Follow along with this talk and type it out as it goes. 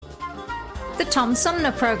The Tom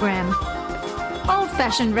Sumner Program.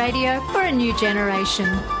 Old-fashioned radio for a new generation.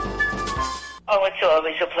 Oh, it's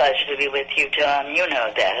always a pleasure to be with you, Tom. You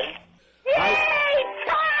know that. Yay,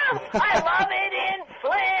 Tom! I love it in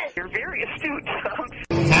Flint! You're very astute, Tom.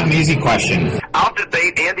 Tom, easy question. I'll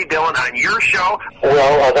debate Andy Dillon on your show.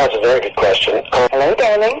 Well, that's a very good question. Hello,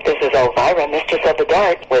 darling. This is Elvira, Mistress of the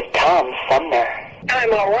Dark, with Tom Sumner.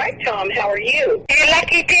 I'm all right, Tom. How are you? You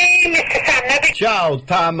lucky day, Mr. Sumner. Ciao,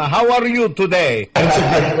 Tom. How are you today? That's a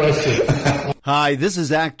good question. Hi, this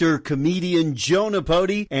is actor, comedian Joe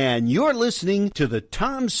Napodi, and you're listening to the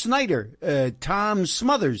Tom Smothers.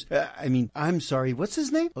 I'm sorry, what's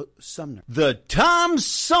his name? Sumner. The Tom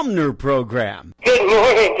Sumner Program. Good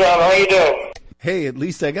morning, Tom. How you doing? Hey, at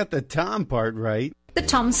least I got the Tom part right. The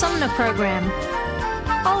Tom Sumner Program.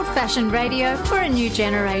 Old-fashioned radio for a new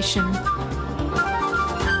generation.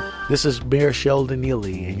 This is Mayor Sheldon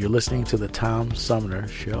Neely, and you're listening to the Tom Sumner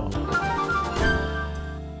Show.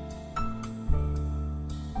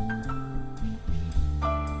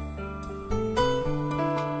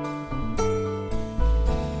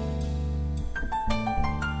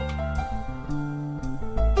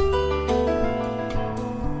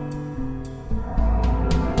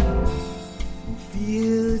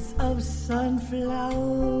 Fields of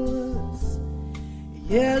sunflowers,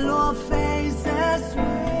 yellow faces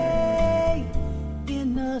sway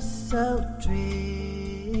in a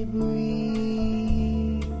sultry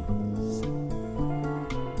breeze.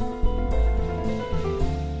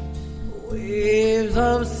 Waves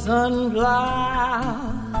of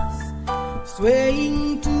sunflowers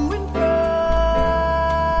swaying to and fro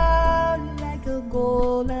like a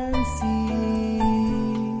golden sea.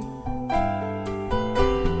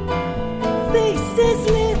 Faces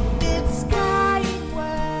lifted skyward,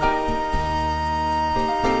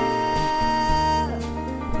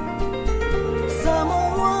 summer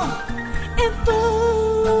warm and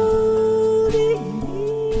floating,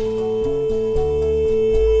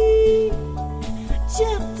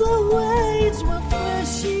 gentle waves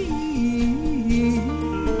refreshing,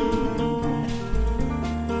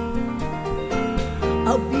 a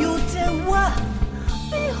beauty worth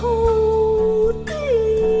beholding.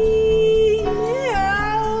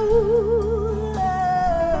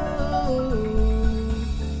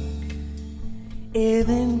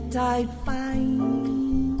 Eventide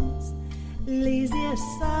finds lazy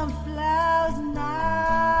sunflowers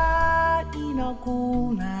not in a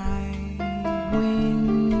cool night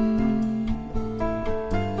wind,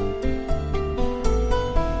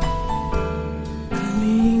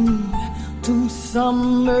 cling to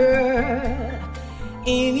summer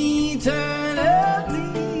in eternity.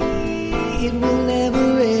 It will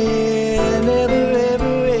never end, never end.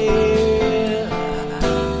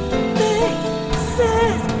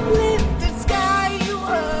 Lifted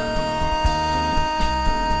skyward,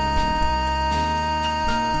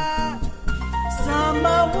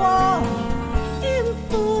 summer warm and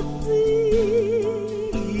floating,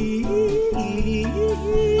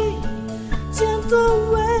 gentle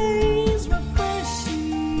waves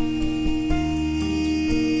refreshing.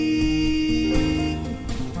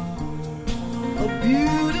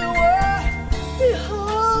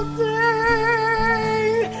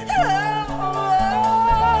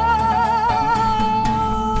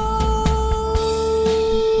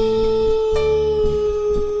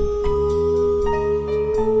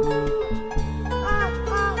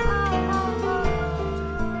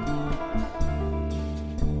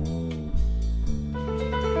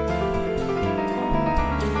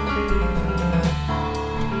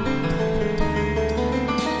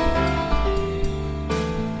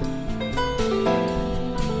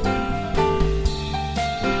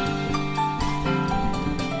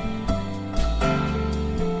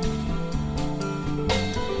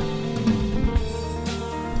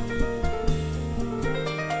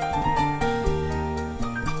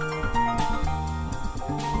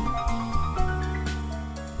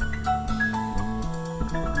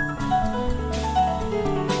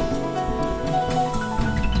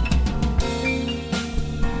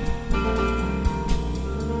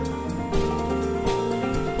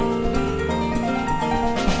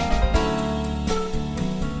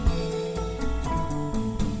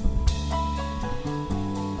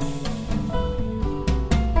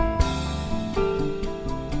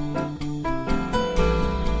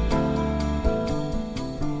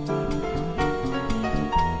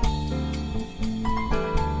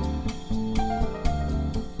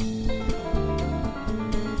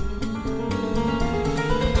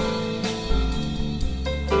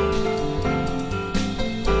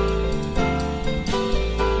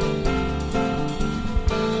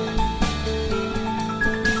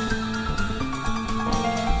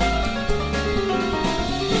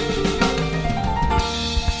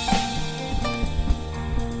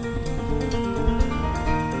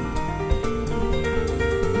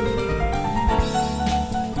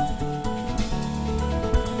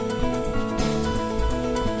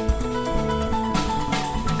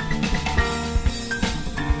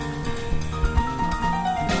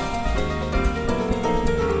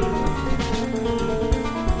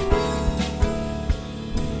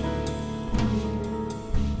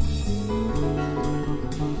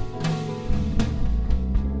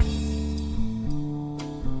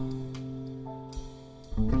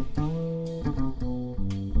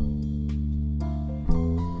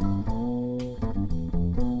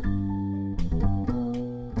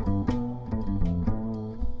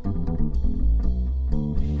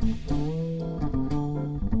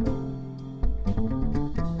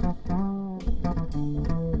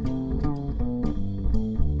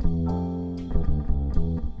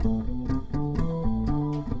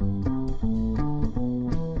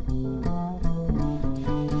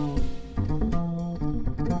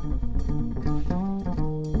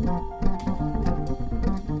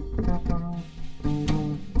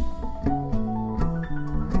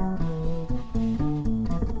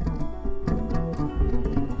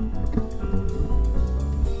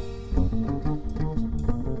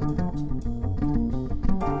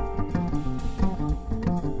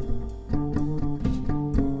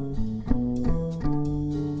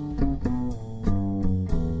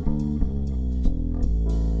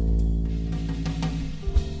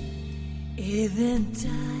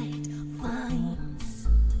 Eventide vines,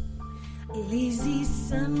 lazy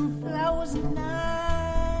sunflowers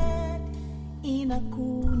nod in a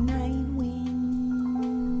cool night wind.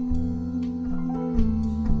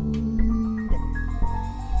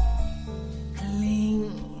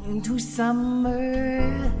 Cling to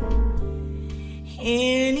summer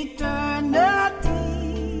in eternity.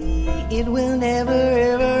 It will never,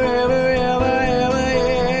 ever, ever, ever, ever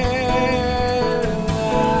end.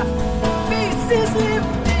 Faces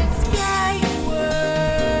lifted skyward.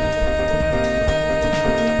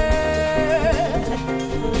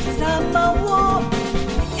 Summer warmth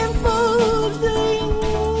enfolding.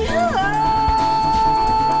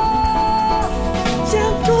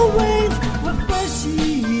 Gentle winds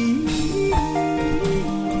refreshing.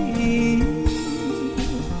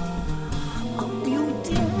 A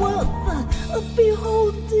beauty worth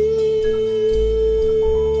beholding.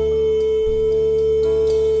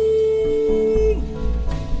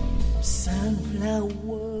 Sunflower,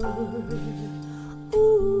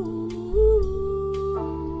 ooh,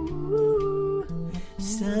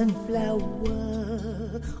 sunflower,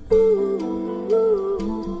 ooh,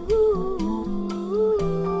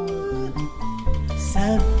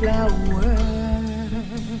 sunflower,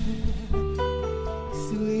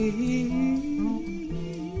 sweet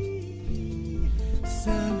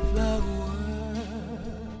sunflower,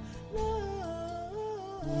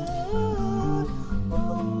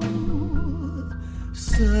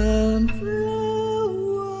 sunflower.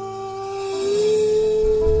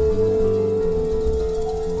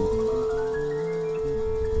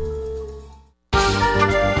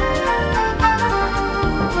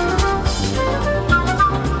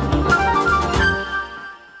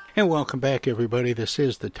 And welcome back, everybody. This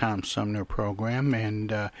is the Tom Sumner program,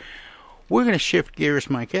 and we're going to shift gears.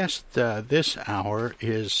 My guest this hour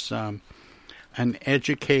is an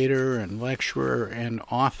educator and lecturer and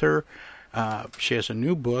author. She has a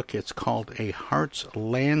new book. It's called A Heart's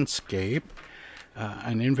Landscape,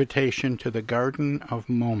 An Invitation to the Garden of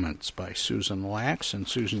Moments by Susan Lax, and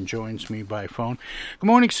Susan joins me by phone. Good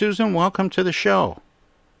morning, Susan. Welcome to the show.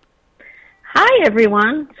 Hi,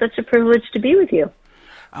 everyone. Such a privilege to be with you.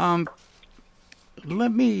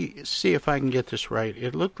 Let me see if I can get this right.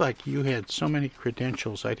 It looked like you had so many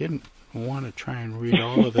credentials. I didn't want to try and read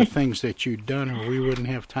all of the things that you'd done, or we wouldn't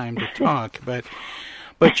have time to talk.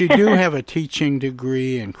 But you do have a teaching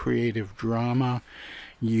degree in creative drama.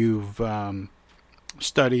 You've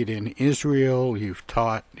studied in Israel. You've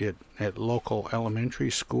taught it at local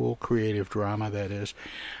elementary school, creative drama, that is.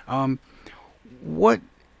 What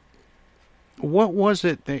was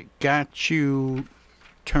it that got you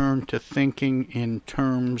turned to thinking in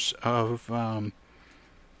terms of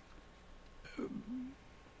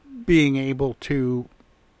being able to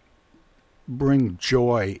bring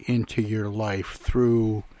joy into your life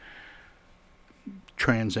through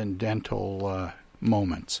transcendental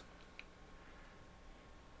moments?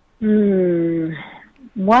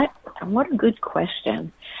 What a good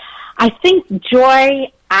question. I think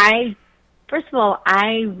joy, first of all,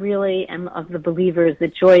 I really am of the believers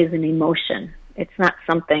that joy is an emotion. It's not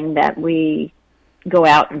something that we go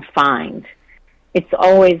out and find. It's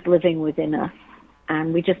always living within us,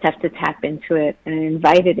 and we just have to tap into it and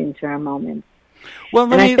invite it into our moments. Well,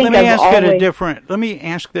 let me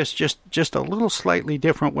ask this just a little slightly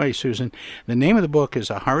different way, Susan. The name of the book is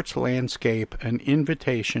A Heart's Landscape, An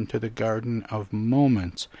Invitation to the Garden of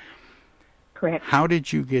Moments. Correct. How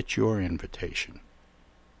did you get your invitation?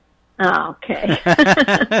 Okay.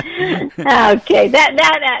 Okay.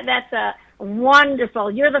 That's a wonderful.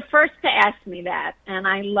 You're the first to ask me that, and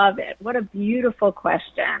I love it. What a beautiful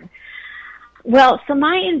question. Well, so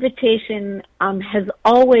my invitation has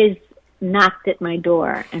always knocked at my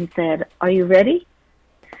door and said, "Are you ready?"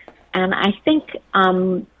 And I think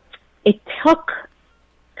it took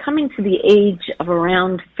coming to the age of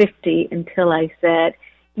around 50 until I said,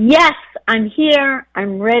 "Yes, I'm here.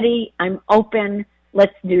 I'm ready. I'm open.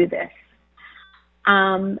 Let's do this."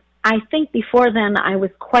 I think before then I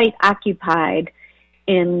was quite occupied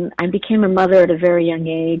I became a mother at a very young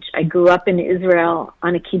age. I grew up in Israel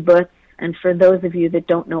on a kibbutz, and for those of you that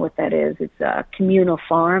don't know what that is, it's a communal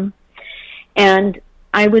farm. And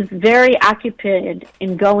I was very occupied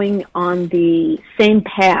in going on the same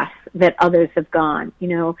path that others have gone,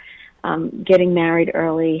 getting married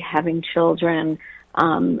early, having children,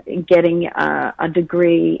 getting a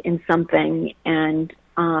degree in something, and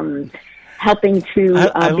helping to be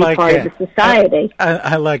like part that. of the society.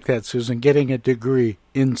 I like that, Susan, getting a degree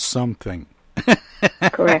in something.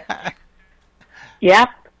 Correct. Yep,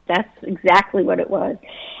 that's exactly what it was.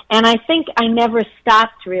 And I think I never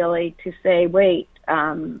stopped really to say, wait,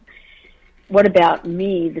 what about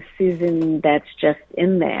me, the Susan that's just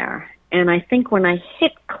in there? And I think when I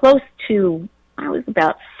hit close to, I was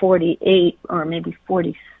about 48 or maybe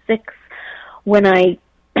 46, when I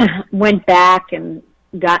went back and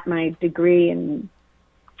got my degree in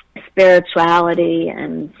spirituality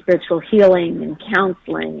and spiritual healing and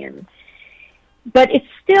counseling. But it's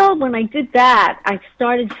still, when I did that, I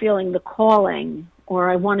started feeling the calling, or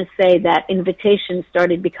I want to say that invitation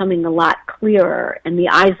started becoming a lot clearer, and the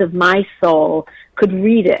eyes of my soul could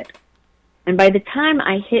read it. And by the time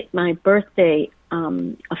I hit my birthday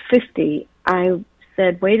of 50, I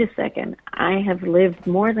said, wait a second, I have lived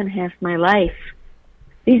more than half my life.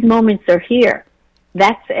 These moments are here.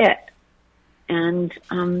 That's it. And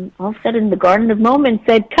all of a sudden the Garden of Moments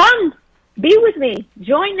said, come, be with me,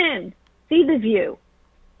 join in, see the view.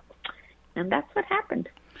 And that's what happened.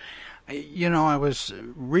 I was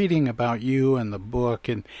reading about you and the book,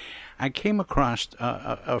 and I came across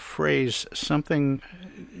a phrase, something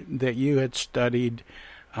that you had studied,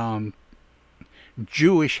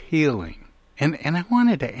 Jewish healing. And I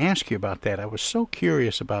wanted to ask you about that. I was so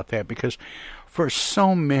curious about that because for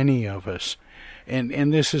so many of us,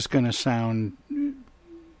 and this is going to sound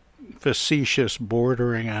facetious,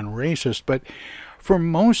 bordering on racist, but for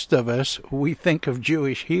most of us, we think of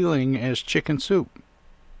Jewish healing as chicken soup.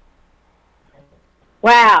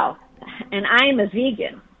 Wow. And I'm a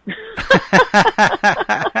vegan.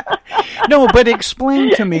 No, but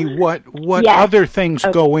explain to me what yes. other things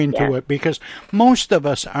go into it, because most of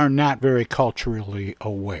us are not very culturally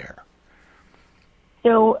aware.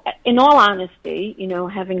 So, in all honesty,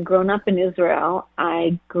 having grown up in Israel,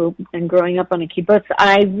 growing up on a kibbutz,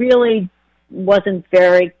 I really wasn't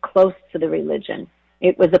very close to the religion.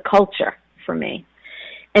 It was a culture for me.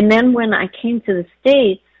 And then when I came to the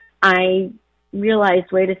States, I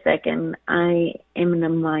realized, wait a second, I am in a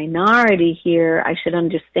minority here. I should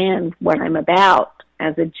understand what I'm about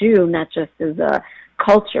as a Jew, not just as a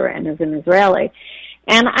culture and as an Israeli.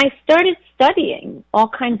 And I started studying all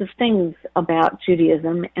kinds of things about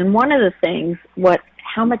Judaism, and one of the things,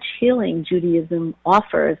 how much healing Judaism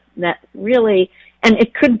offers, that really, and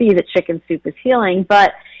it could be that chicken soup is healing,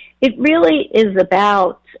 but it really is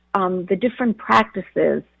about the different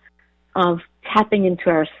practices of tapping into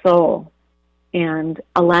our soul and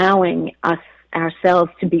allowing ourselves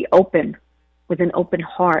to be open, with an open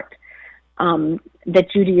heart, that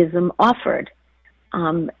Judaism offered.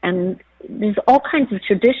 And there's all kinds of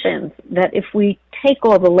traditions that if we take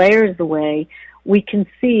all the layers away, we can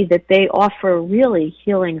see that they offer really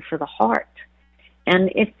healing for the heart.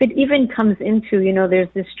 And if it even comes into,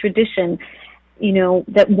 there's this tradition,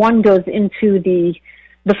 that one goes into the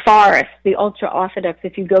forest, the ultra-Orthodox,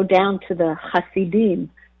 if you go down to the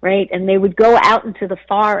Hasidim, right? And they would go out into the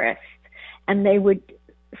forest and they would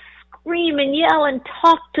scream and yell and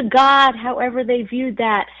talk to God, however they viewed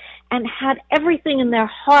that, and had everything in their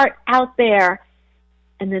heart out there.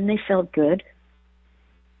 And then they felt good.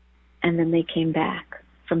 And then they came back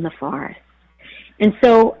from the forest. And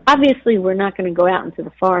so obviously we're not going to go out into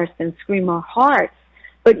the forest and scream our hearts.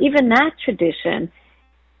 But even that tradition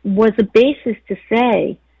was a basis to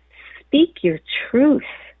say, speak your truth.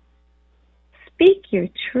 Speak your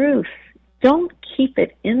truth. Don't keep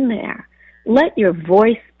it in there. Let your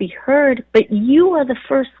voice be heard, but you are the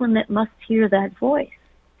first one that must hear that voice.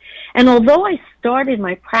 And although I started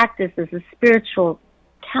my practice as a spiritual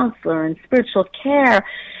counselor and spiritual care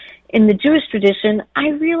in the Jewish tradition, I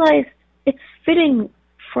realized it's fitting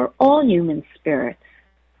for all human spirits.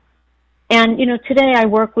 And, today I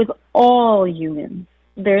work with all humans.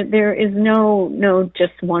 There is no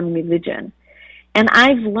just one religion. And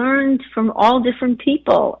I've learned from all different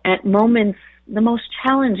people at moments, the most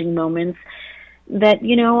challenging moments, that,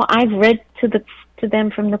 I've read to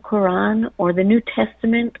them from the Quran or the New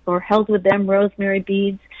Testament, or held with them rosemary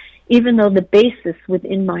beads, even though the basis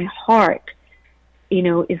within my heart,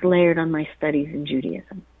 is layered on my studies in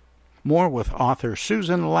Judaism. More with author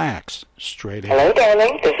Susan Lax, straight ahead. Hello,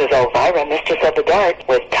 darling. This is Elvira, Mistress of the Dark,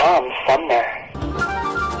 with Tom Sumner.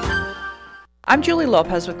 I'm Julie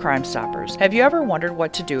Lopez with Crime Stoppers. Have you ever wondered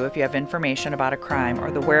what to do if you have information about a crime or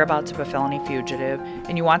the whereabouts of a felony fugitive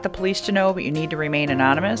and you want the police to know but you need to remain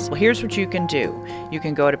anonymous? Well, here's what you can do. You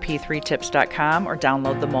can go to p3tips.com or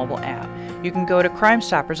download the mobile app. you can go to Crime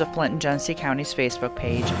Stoppers of Flint and Genesee County's Facebook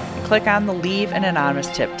page and click on the Leave an Anonymous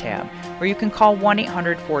Tip tab, or you can call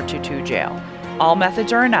 1-800-422-JAIL. All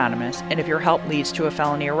methods are anonymous, and if your help leads to a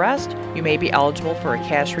felony arrest, you may be eligible for a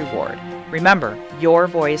cash reward. Remember, your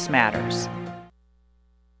voice matters.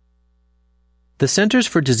 The Centers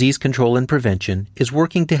for Disease Control and Prevention is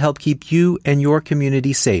working to help keep you and your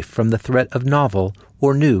community safe from the threat of novel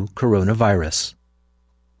or new coronavirus.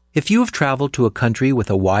 If you have traveled to a country with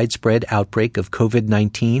a widespread outbreak of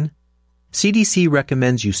COVID-19, CDC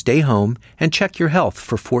recommends you stay home and check your health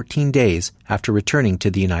for 14 days after returning to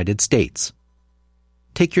the United States.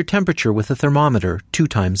 Take your temperature with a thermometer 2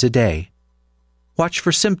 times a day. Watch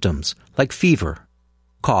for symptoms like fever,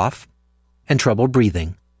 cough, and trouble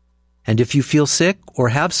breathing. And if you feel sick or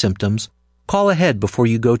have symptoms, call ahead before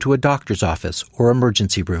you go to a doctor's office or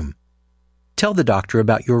emergency room. Tell the doctor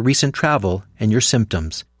about your recent travel and your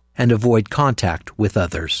symptoms, and avoid contact with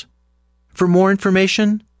others. For more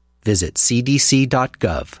information, visit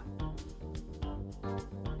cdc.gov.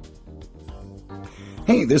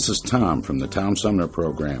 Hey, this is Tom from the Tom Sumner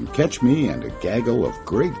Program. Catch me and a gaggle of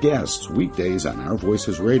great guests weekdays on Our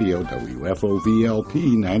Voices Radio,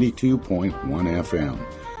 WFOVLP 92.1 FM.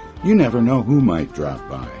 You never know who might drop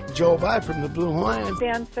by. Joe Vai from the Blue Hawaiian.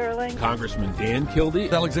 Dan Sterling. Congressman Dan Kildee.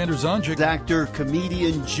 Alexander Zonjic. Actor,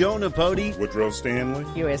 comedian Joe Napodi. Woodrow Stanley.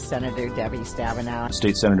 U.S. Senator Debbie Stabenow.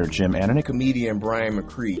 State Senator Jim Ananich. Comedian Brian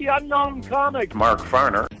McCree. The unknown comic. Mark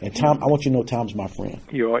Farner. And Tom, I want you to know Tom's my friend.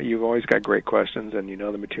 You've always got great questions, and you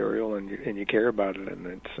know the material, and you care about it,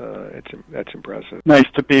 and that's impressive.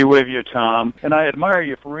 Nice to be with you, Tom. And I admire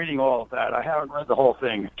you for reading all of that. I haven't read the whole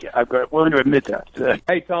thing. I'm willing to admit that.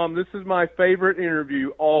 Hey, Tom, this is my favorite interview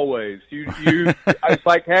always. It's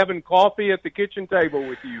like having coffee at the kitchen table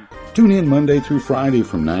with you. Tune in Monday through Friday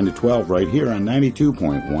from 9 to 12 right here on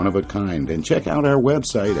 92.1 of a kind, and check out our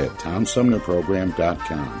website at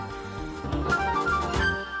TomSumnerProgram.com.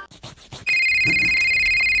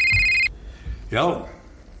 Hello.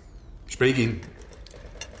 Speaking.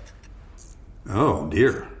 Oh,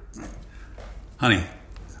 dear. Honey,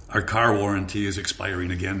 our car warranty is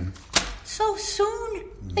expiring again. So soon?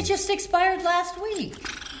 It just expired last week.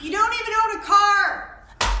 You don't even own a car!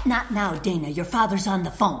 Not now, Dana. Your father's on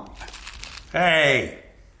the phone. Hey!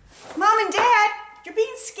 Mom and Dad, you're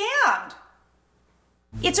being scammed.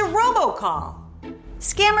 It's a robocall.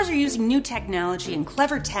 Scammers are using new technology and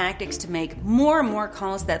clever tactics to make more and more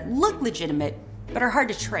calls that look legitimate but are hard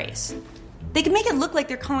to trace. They can make it look like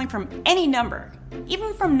they're calling from any number,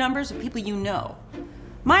 even from numbers of people you know.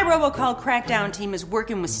 My robocall crackdown team is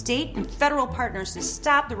working with state and federal partners to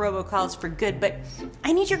stop the robocalls for good, but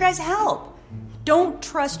I need your guys' help. Don't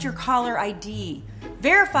trust your caller ID.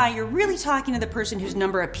 Verify you're really talking to the person whose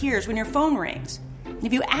number appears when your phone rings.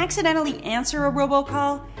 If you accidentally answer a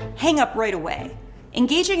robocall, hang up right away.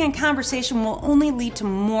 Engaging in conversation will only lead to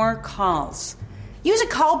more calls. Use a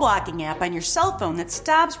call blocking app on your cell phone that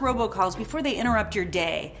stops robocalls before they interrupt your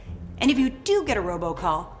day. And if you do get a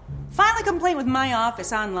robocall, file a complaint with my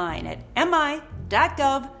office online at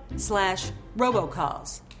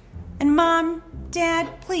mi.gov/robocalls. And Mom,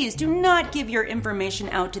 Dad, please do not give your information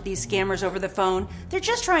out to these scammers over the phone. They're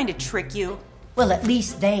just trying to trick you. Well, at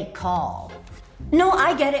least they call. No,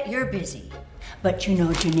 I get it. You're busy. But you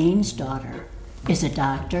know Janine's daughter is a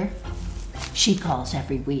doctor. She calls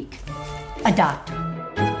every week. A doctor.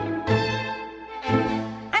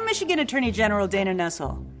 I'm Michigan Attorney General Dana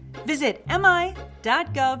Nessel. Visit mi.gov/AG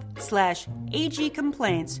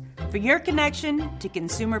complaints for your connection to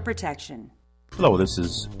consumer protection. Hello, this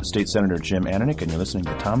is State Senator Jim Ananich, and you're listening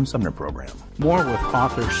to the Tom Sumner Program. More with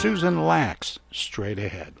author Susan Lax, straight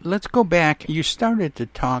ahead. Let's go back. You started to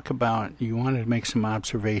talk about, you wanted to make some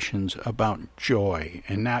observations about joy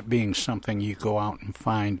and not being something you go out and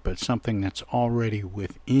find, but something that's already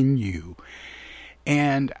within you.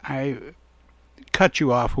 And I cut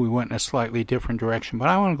you off. We went in a slightly different direction, but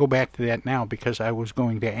I want to go back to that now because I was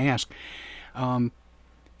going to ask,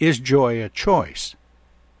 is joy a choice?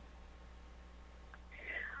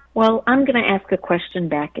 Well, I'm going to ask a question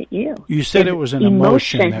back at you. You said it was an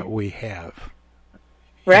emotion that we have.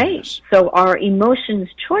 Right. Yes. So are emotions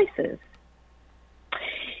choices?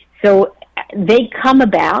 So they come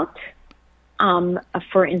about.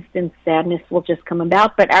 For instance, sadness will just come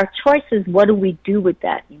about. But our choice is, what do we do with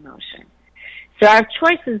that emotion? So our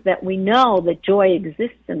choice is that we know that joy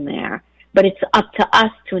exists in there, but it's up to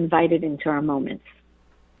us to invite it into our moments.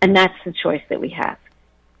 And that's the choice that we have.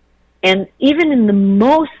 And even in the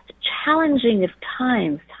most challenging of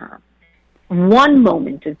times, Tom, one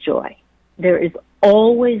moment of joy, there is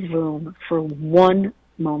always room for one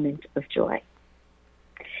moment of joy.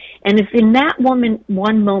 And if in that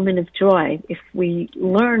one moment of joy, if we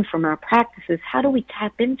learn from our practices, how do we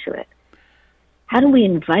tap into it? How do we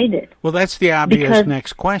invite it? Well, that's the obvious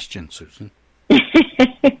next question, Susan.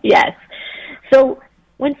 Yes. So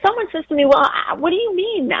when someone says to me, "Well, what do you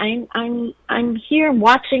mean? I'm here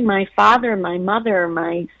watching my father, my mother,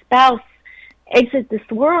 my spouse exit this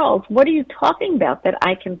world. What are you talking about that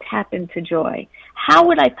I can tap into joy? How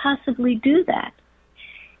would I possibly do that?"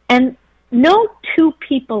 And no two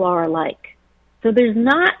people are alike. So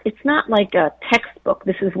it's not like a textbook,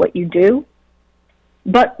 this is what you do.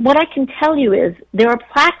 But what I can tell you is there are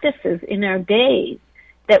practices in our days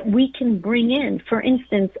that we can bring in, for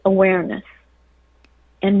instance, awareness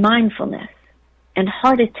and mindfulness and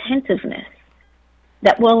heart attentiveness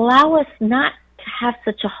that will allow us not to have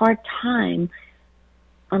such a hard time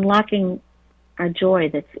unlocking our joy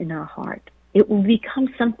that's in our heart. It will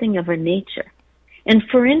become something of a nature. And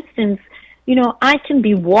for instance, I can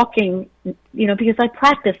be walking, because I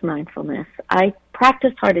practice mindfulness. I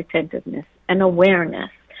practice heart attentiveness and awareness.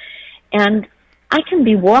 And I can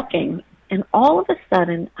be walking, and all of a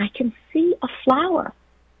sudden, I can see a flower.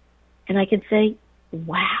 And I could say,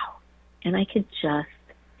 wow. And I could just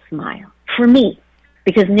smile. For me,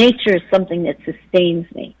 because nature is something that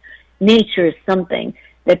sustains me. Nature is something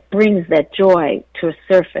that brings that joy to a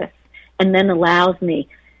surface and then allows me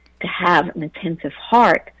to have an attentive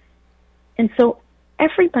heart. And so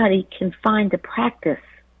everybody can find a practice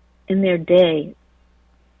in their day,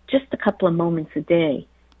 just a couple of moments a day.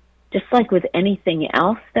 Just like with anything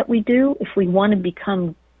else that we do, if we want to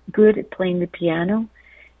become good at playing the piano,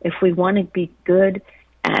 if we want to be good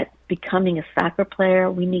at becoming a soccer player,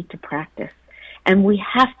 we need to practice. And we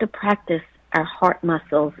have to practice our heart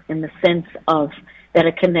muscles in the sense of that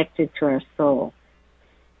are connected to our soul.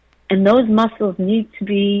 And those muscles need to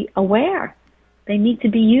be aware. They need to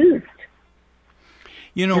be used.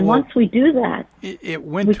 And once we do that,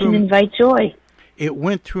 we can invite joy. It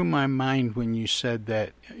went through my mind when you said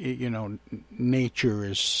that, nature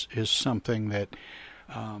is something that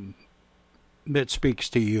that speaks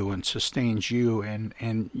to you and sustains you,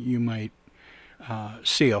 and you might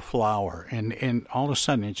see a flower, and all of a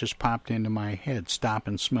sudden it just popped into my head, stop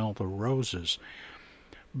and smell the roses.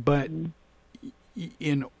 But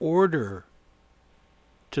in order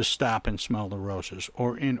to stop and smell the roses,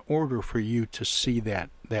 or in order for you to see that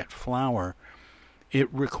flower, it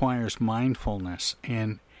requires mindfulness.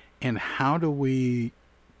 And how do we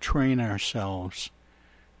train ourselves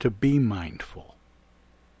to be mindful?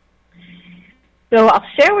 So I'll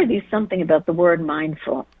share with you something about the word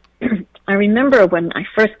mindful. I remember when I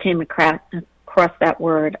first came across that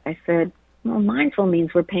word, I said, well, mindful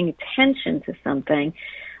means we're paying attention to something.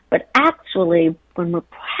 But actually, when we're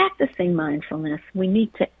practicing mindfulness, we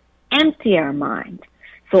need to empty our mind.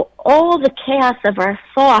 So all the chaos of our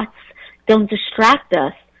thoughts don't distract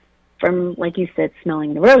us from, like you said,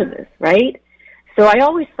 smelling the roses, right? So I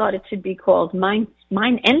always thought it should be called mind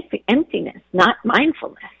emptiness, not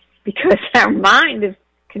mindfulness, because our mind is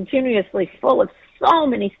continuously full of so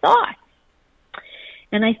many thoughts.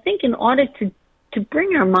 And I think in order to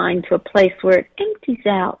bring our mind to a place where it empties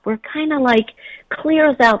out, where it kind of like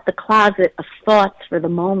clears out the closet of thoughts for the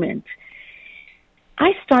moment,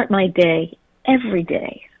 I start my day every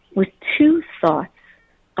day with 2 thoughts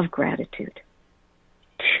of gratitude.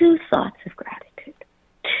 2 thoughts of gratitude.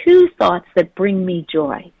 2 thoughts that bring me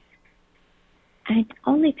joy. And it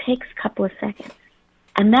only takes a couple of seconds.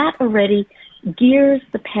 And that already gears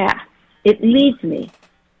the path. It leads me.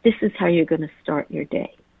 This is how you're going to start your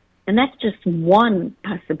day. And that's just one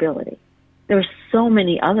possibility. There are so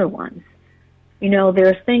many other ones. There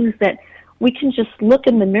are things that we can just look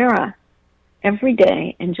in the mirror every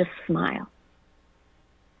day and just smile.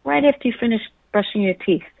 Right after you finish brushing your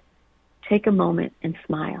teeth, take a moment and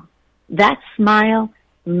smile. That smile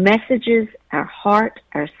messages our heart,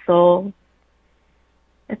 our soul,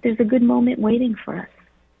 that there's a good moment waiting for us.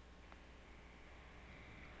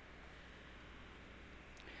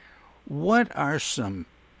 What are some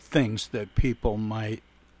things that people might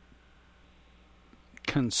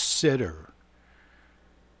consider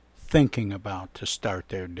thinking about to start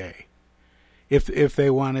their day? If they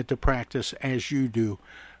wanted to practice as you do,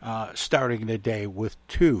 starting the day with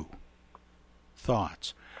 2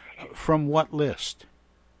 thoughts, from what list?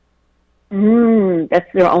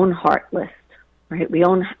 That's their own heart list, right? We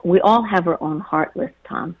all have our own heart list,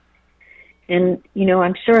 Tom. And,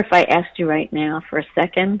 I'm sure if I asked you right now for a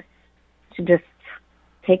second to just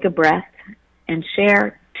take a breath and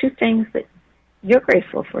share 2 things that you're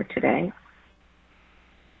grateful for today,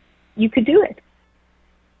 you could do it.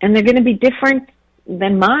 And they're going to be different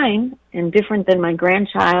than mine and different than my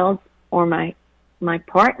grandchild's or my my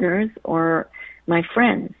partners or my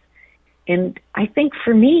friends. And I think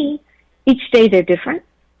for me, each day they're different.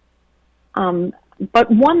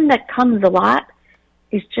 But one that comes a lot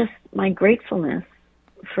is just my gratefulness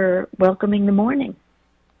for welcoming the morning.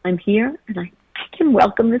 I'm here, and I can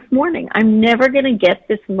welcome this morning. I'm never going to get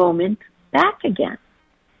this moment back again.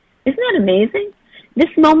 Isn't that amazing?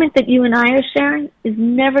 This moment that you and I are sharing is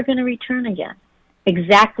never going to return again,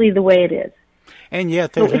 exactly the way it is. And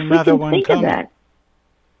yet there's another one coming. That,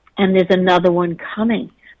 and there's another one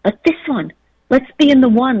coming. But this one, let's be in the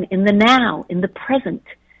one, in the now, in the present.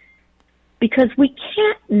 Because we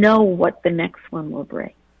can't know what the next one will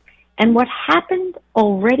bring. And what happened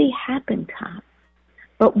already happened, Tom.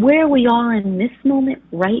 But where we are in this moment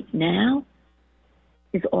right now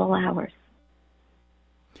is all ours.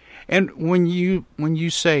 And when you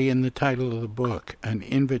say in the title of the book, An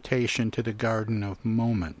Invitation to the Garden of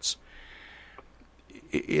Moments,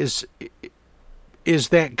 is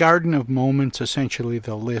that Garden of Moments essentially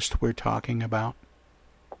the list we're talking about?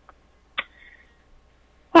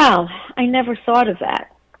 Well, I never thought of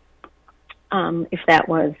that, if that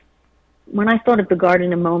was. When I thought of the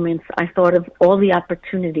Garden of Moments, I thought of all the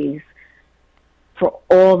opportunities for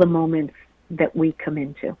all the moments that we come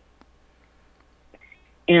into.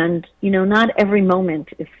 And, not every moment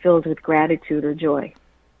is filled with gratitude or joy.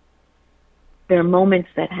 There are moments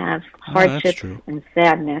that have hardship and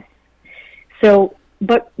sadness. So,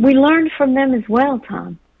 but we learn from them as well,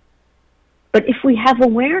 Tom. But if we have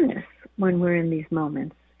awareness when we're in these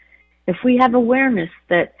moments, if we have awareness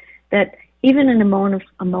that even in a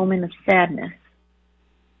moment of sadness,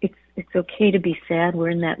 it's okay to be sad. We're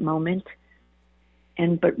in that moment,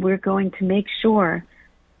 but we're going to make sure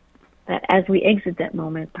that as we exit that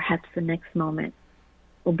moment, perhaps the next moment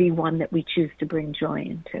will be one that we choose to bring joy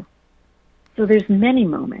into. So there's many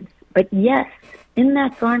moments, but yes, in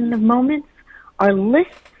that garden of moments are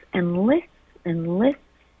lists and lists and lists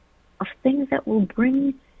of things that will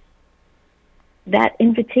bring that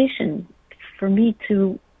invitation for me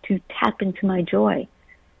to tap into my joy,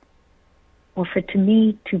 or for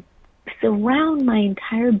me to surround my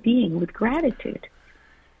entire being with gratitude.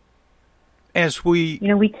 As we,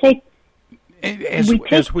 we take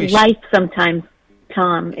life sometimes,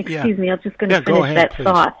 Tom. Excuse me, I'm just going to finish that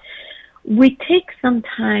thought. We take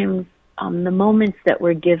sometimes the moments that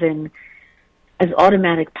we're given as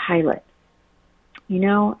automatic pilot,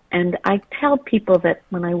 and I tell people that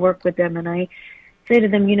when I work with them, and I say to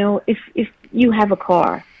them, if you have a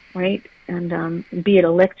car, right, and be it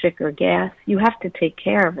electric or gas, you have to take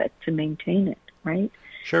care of it to maintain it, right?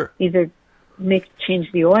 Sure. Either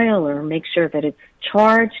change the oil or make sure that it's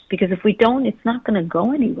charged, because if we don't, it's not going to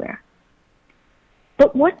go anywhere.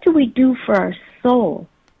 But what do we do for our soul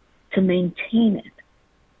to maintain it?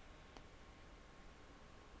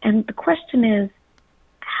 And the question is,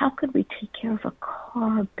 how could we take care of a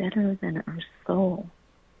car better than our soul?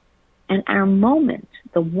 And our moment,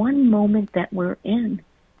 the one moment that we're in,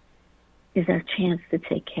 is our chance to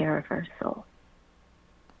take care of our soul.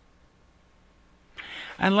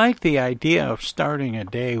 I like the idea of starting a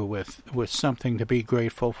day with something to be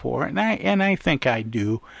grateful for, and I think I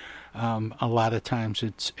do. A lot of times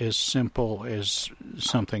it's as simple as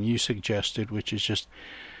something you suggested, which is just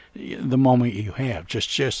the moment you have,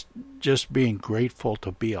 just being grateful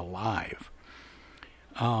to be alive.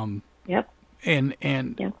 Yep. And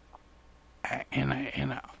yep.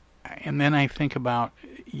 And then I think about,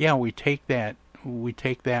 we take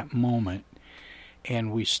that moment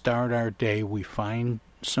and we start our day, we find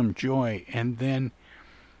some joy, and then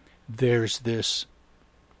there's this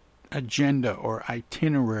agenda or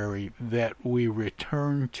itinerary that we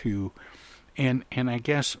return to, and I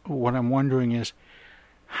guess what I'm wondering is,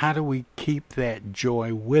 how do we keep that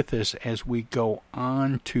joy with us as we go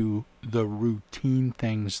on to the routine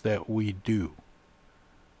things that we do?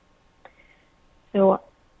 So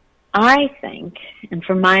I think, and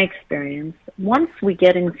from my experience, once we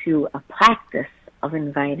get into a practice of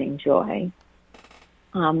inviting joy,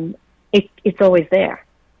 it's always there.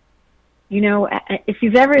 If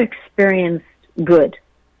you've ever experienced good,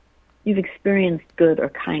 you've experienced good or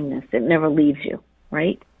kindness, it never leaves you,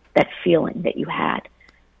 right? That feeling that you had.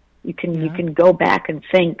 You can go back and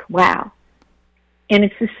think, wow. And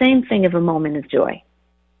it's the same thing of a moment of joy.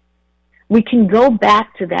 We can go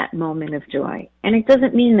back to that moment of joy. And it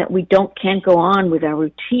doesn't mean that we can't go on with our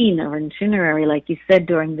routine, our itinerary, like you said,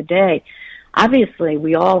 during the day. Obviously,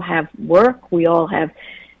 we all have work, we all have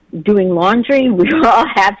doing laundry, we all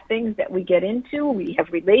have things that we get into, we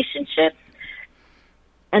have relationships.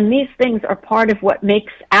 And these things are part of what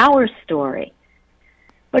makes our story.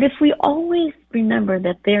 But if we always remember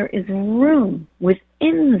that there is room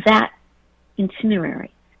within that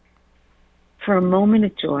itinerary. For a moment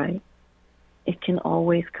of joy, it can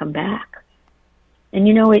always come back. And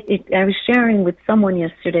I was sharing with someone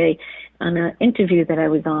yesterday on an interview that I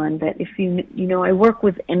was on that if I work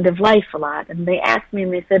with end of life a lot, and they asked me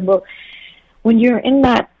and they said, well, when you're in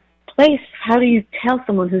that place, how do you tell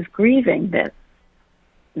someone who's grieving that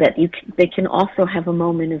they can also have a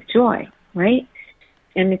moment of joy, right?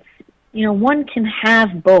 And it's, one can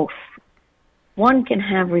have both. One can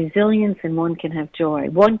have resilience and one can have joy.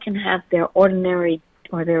 One can have their ordinary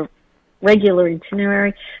or their regular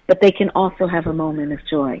itinerary, but they can also have a moment of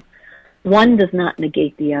joy. One does not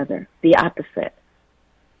negate the other, the opposite.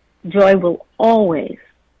 Joy will always,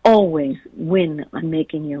 always win on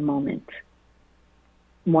making your moment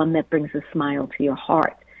one that brings a smile to your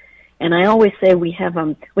heart. And I always say we have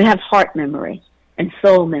heart memory and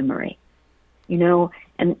soul memory,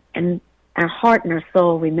 and our heart and our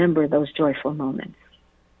soul remember those joyful moments.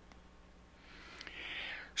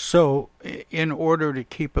 So, in order to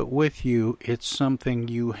keep it with you, it's something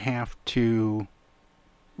you have to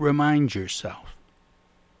remind yourself,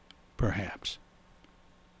 perhaps.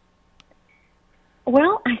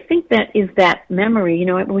 Well, I think that is that memory.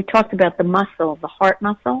 We talked about the muscle, the heart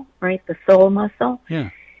muscle, right? The soul muscle. Yeah.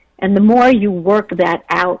 And the more you work that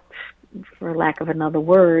out, for lack of another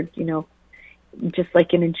word, just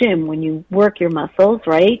like in a gym, when you work your muscles,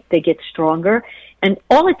 right, they get stronger. And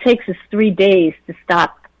all it takes is 3 days to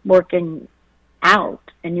stop working out,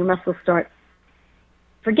 and your muscles start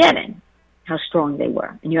forgetting how strong they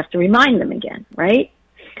were. And you have to remind them again, right?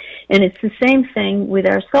 And it's the same thing with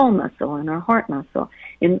our soul muscle and our heart muscle.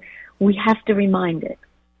 And we have to remind it.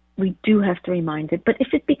 We do have to remind it. But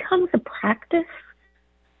if it becomes a practice,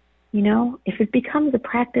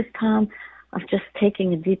 Tom, of just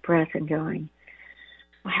taking a deep breath and going,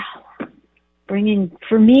 wow,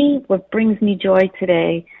 for me, what brings me joy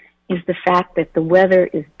today is the fact that the weather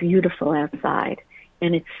is beautiful outside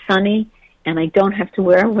and it's sunny and I don't have to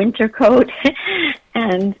wear a winter coat.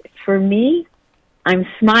 And for me, I'm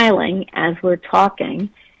smiling as we're talking,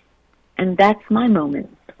 and that's my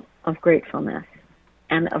moment of gratefulness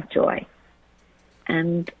and of joy.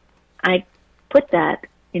 And I put that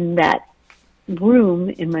in that room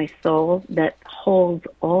in my soul that holds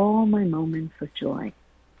all my moments of joy.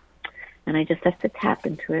 And I just have to tap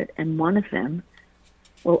into it, and one of them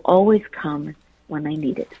will always come when I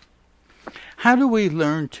need it. How do we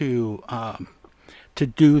learn to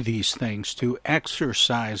do these things, to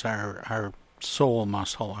exercise our soul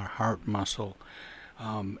muscle, our heart muscle,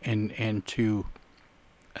 and to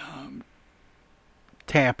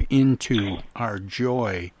tap into our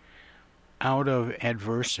joy out of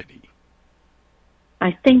adversity?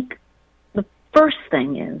 I think the first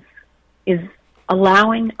thing is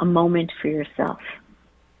allowing a moment for yourself.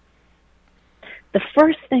 The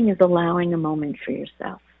first thing is allowing a moment for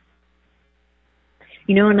yourself.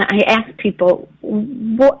 And I ask people,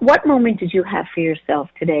 what moment did you have for yourself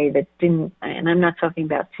today that didn't, and I'm not talking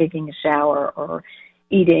about taking a shower or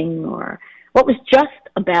eating, or what was just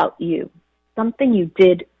about you, something you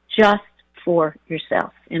did just for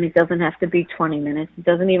yourself. And it doesn't have to be 20 minutes. It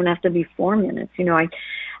doesn't even have to be 4 minutes.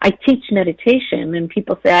 I teach meditation, and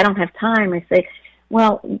people say, I don't have time. I say,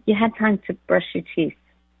 well, you had time to brush your teeth.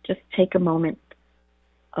 Just take a moment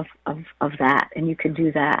of that, and you could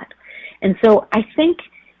do that. And so I think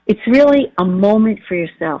it's really a moment for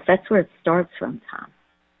yourself. That's where it starts from, Tom.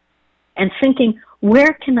 And thinking,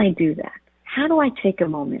 where can I do that? How do I take a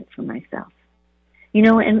moment for myself?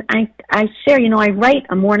 And I share, I write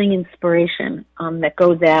a morning inspiration that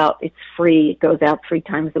goes out. It's free. It goes out 3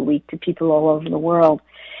 times a week to people all over the world.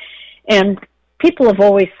 And people have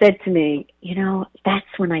always said to me, that's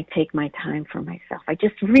when I take my time for myself. I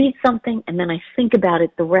just read something and then I think about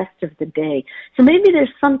it the rest of the day. So maybe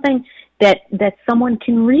there's something that someone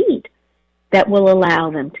can read that will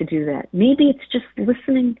allow them to do that. Maybe it's just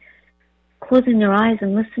listening, closing your eyes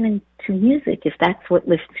and listening to music, if that's what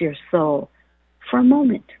lifts your soul for a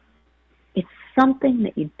moment. It's something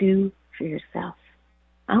that you do for yourself.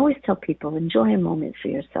 I always tell people, enjoy a moment for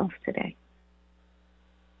yourself today.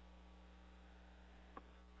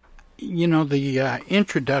 The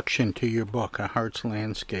introduction to your book, A Heart's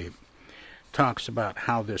Landscape, talks about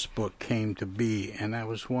how this book came to be, and I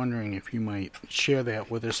was wondering if you might share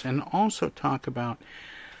that with us, and also talk about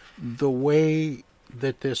the way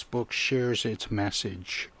that this book shares its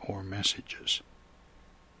message or messages.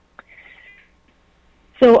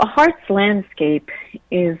 So A Heart's Landscape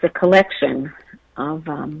is a collection of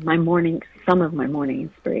some of my morning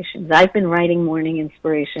inspirations. I've been writing morning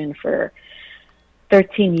inspiration for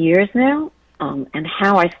 13 years now, And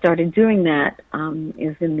how I started doing that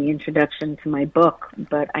is in the introduction to my book,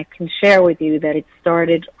 but I can share with you that it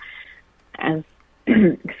started as,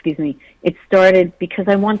 excuse me, it started because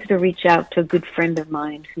I wanted to reach out to a good friend of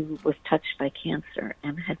mine who was touched by cancer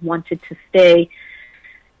and had wanted to stay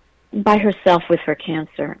by herself with her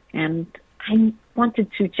cancer. And I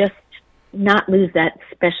wanted to just not lose that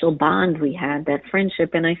special bond we had, that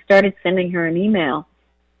friendship, and I started sending her an email.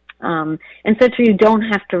 And said to her, you don't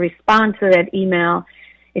have to respond to that email.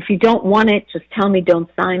 If you don't want it, just tell me, don't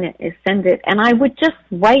sign it, send it. And I would just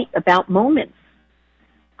write about moments.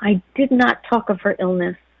 I did not talk of her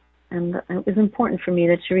illness, and it was important for me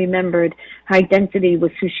that she remembered her identity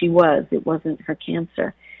was who she was. It wasn't her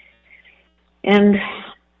cancer. And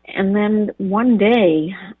then one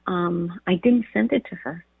day, I didn't send it to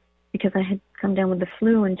her because I had come down with the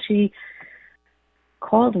flu, and she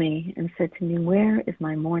called me and said to me, where is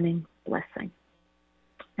my morning blessing?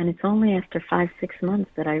 And it's only after 5-6 months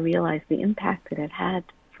that I realized the impact it had had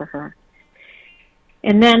for her.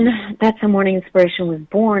 And then that's how Morning Inspiration was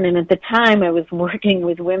born. And at the time, I was working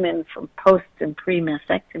with women from post and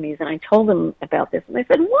pre-mastectomies, and I told them about this. And they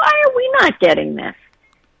said, why are we not getting this?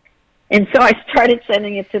 And so I started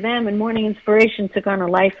sending it to them, and Morning Inspiration took on a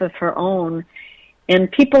life of her own.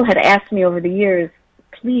 And people had asked me over the years,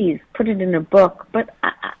 please put it in a book. But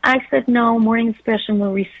I said, no, Morning Inspiration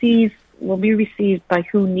will be received by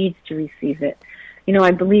who needs to receive it. You know,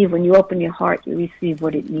 I believe when you open your heart, you receive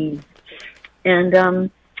what it needs. And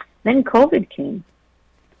then COVID came,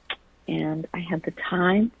 and I had the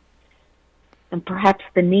time and perhaps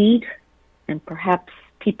the need, and perhaps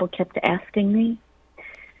people kept asking me.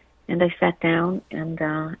 And I sat down, and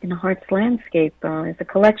in a Heart's Landscape is a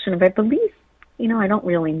collection of, I believe, you know, I don't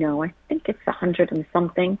really know. I think it's 100 and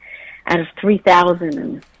something out of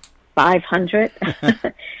 3,500.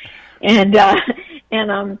 And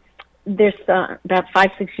there's about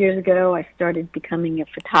 5-6 years ago, I started becoming a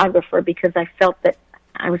photographer because I felt that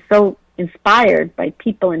I was so inspired by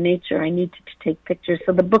people and nature. I needed to take pictures.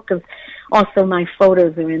 So the book is also, my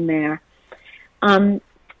photos are in there. And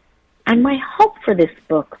my hope for this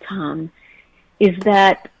book, Tom, is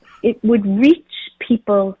that it would reach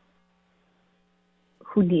people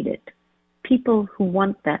who need it, people who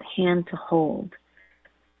want that hand to hold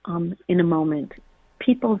in a moment,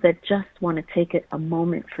 people that just want to take a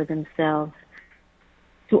moment for themselves,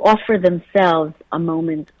 to offer themselves a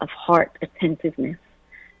moment of heart attentiveness,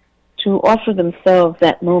 to offer themselves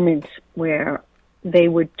that moment where they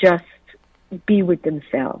would just be with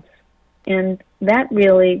themselves. And that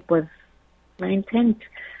really was my intent.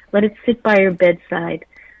 Let it sit by your bedside.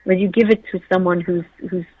 Let you give it to someone who's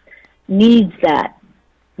needs that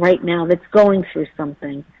right now, that's going through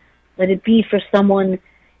something. Let it be for someone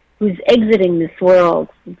who's exiting this world.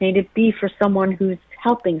 May it be for someone who's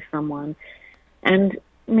helping someone. And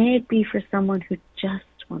may it be for someone who just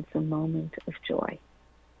wants a moment of joy.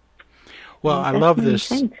 Well, I love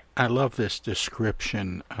this. I love this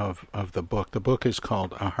description of the book. The book is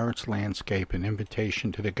called A Heart's Landscape, An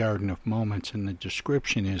Invitation to the Garden of Moments, and the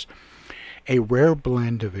description is a rare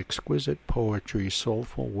blend of exquisite poetry,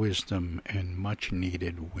 soulful wisdom, and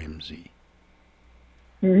much-needed whimsy.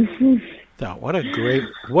 Mm-hmm. So what a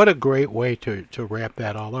great way to wrap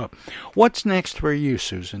that all up. What's next for you,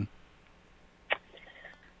 Susan?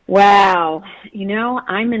 Wow. You know,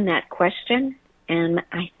 I'm in that question, and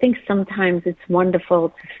I think sometimes it's wonderful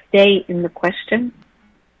to stay in the question,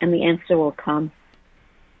 and the answer will come.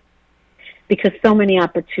 Because so many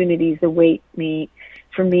opportunities await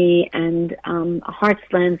for me, and A Heart's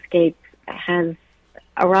Landscape has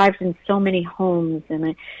arrived in so many homes,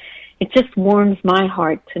 and it just warms my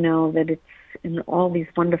heart to know that it's in all these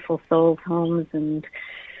wonderful souls' homes, and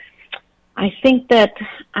I think that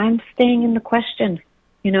I'm staying in the question.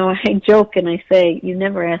 You know, I joke and I say, you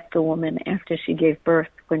never ask a woman after she gave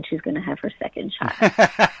birth when she's going to have her second child.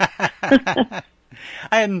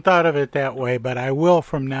 I hadn't thought of it that way, but I will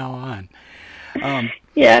from now on.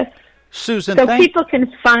 Yes. Susan, so people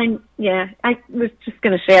can find, I was just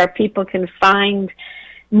going to share, people can find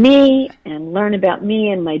me and learn about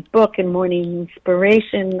me and my book and Morning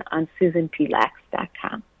Inspiration on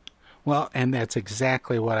SusanPLax.com. Well, and that's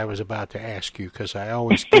exactly what I was about to ask you, because I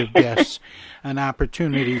always give guests an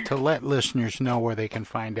opportunity to let listeners know where they can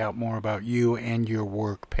find out more about you and your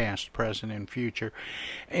work, past, present, and future.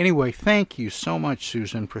 Anyway, thank you so much,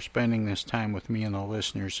 Susan, for spending this time with me and the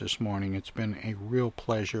listeners this morning. It's been a real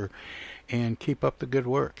pleasure, and keep up the good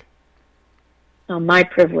work. Oh, my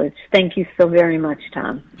privilege. Thank you so very much,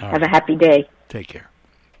 Tom. Have a happy day. Take care.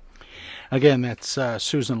 Again, that's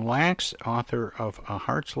Susan Lax, author of A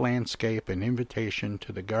Heart's Landscape, An Invitation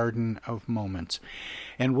to the Garden of Moments.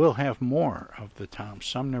 And we'll have more of the Tom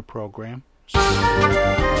Sumner program.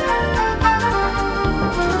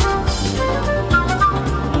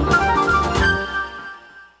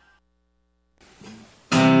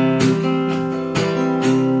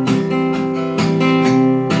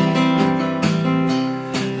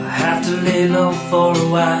 Lay low for a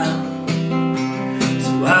while,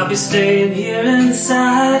 so I'll be staying here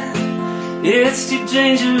inside. It's too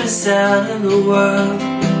dangerous out in the world.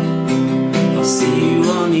 I'll see you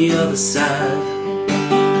on the other side.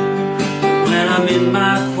 When I'm in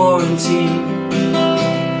my quarantine,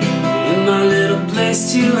 in my little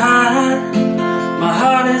place to hide, my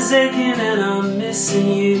heart is aching and I'm missing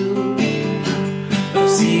you. I'll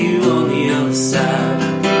see you on the other side.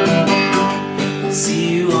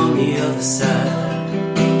 See you on the other side.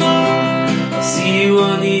 I'll see you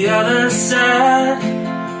on the other side.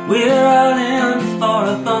 We're all in for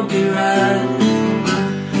a bumpy ride.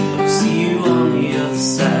 I'll see you on the other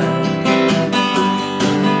side.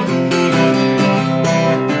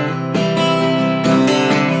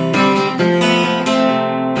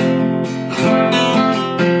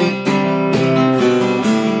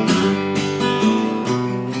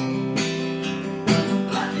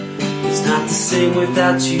 Sing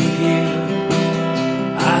without you here.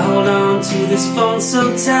 I hold on to this phone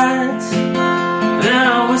so tight, and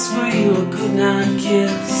I'll whisper you a goodnight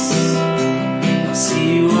kiss. I'll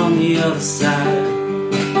see you on the other side.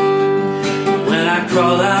 When I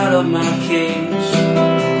crawl out of my cage,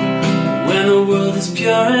 when the world is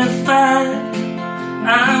purified,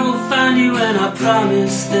 I will find you and I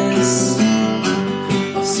promise this.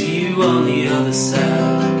 I'll see you on the other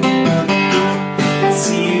side.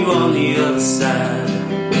 See you on the other side.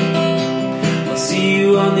 I'll see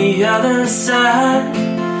you on the other side,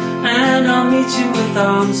 and I'll meet you with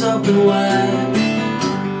arms open wide.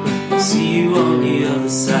 I'll see you on the other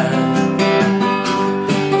side.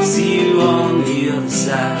 I'll see you on the other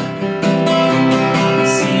side. I'll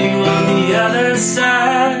see you on the other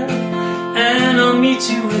side, and I'll meet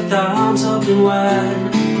you with arms open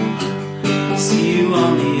wide. I'll see you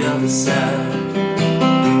on the other side.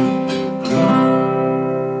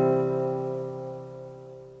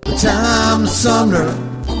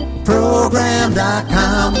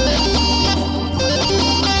 TomSumnerProgram.com.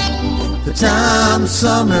 The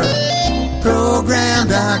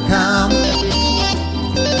TomSumnerProgram.com.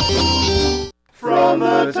 From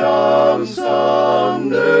the Tom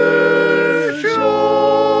Sumner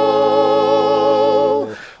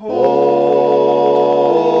Show.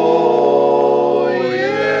 Oh,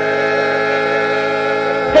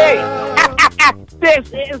 yeah. Hey,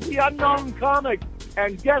 this is the Unknown Comic.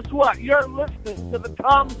 And guess what? You're listening to the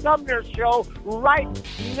Tom Sumner Show right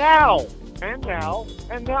now. And now,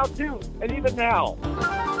 and now too, and even now.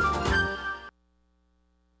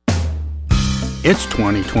 It's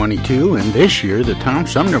 2022, and this year the Tom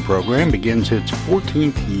Sumner program begins its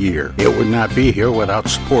 14th year. It would not be here without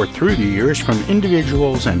support through the years from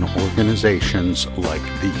individuals and organizations like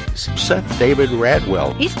these. Seth David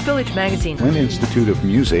Radwell, East Village Magazine, Flint Institute of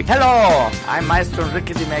Music, Hello, I'm Maestro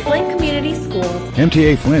Rickety Mag. Flint Community Schools,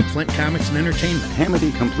 MTA Flint, Flint Comics and Entertainment,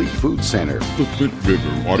 Hamady Complete Food Center, the Flint River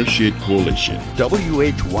Watershed Coalition,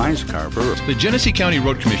 W.H. Wisecarver, the Genesee County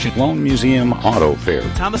Road Commission, Lone Museum Auto Fair,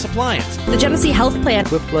 Thomas Appliance, the Genesee Health Plan,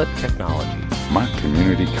 Whiplet Technology, Mott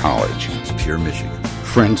Community College, Pure Michigan.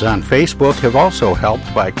 Friends on Facebook have also helped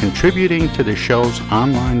by contributing to the show's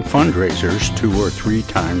online fundraisers 2 or 3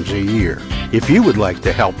 times a year. If you would like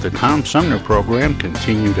to help the Tom Sumner program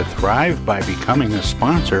continue to thrive by becoming a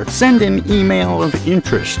sponsor, send an email of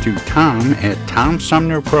interest to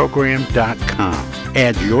tom@tomsumnerprogram.com.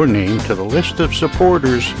 Add your name to the list of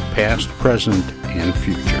supporters, past, present, and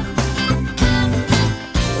future.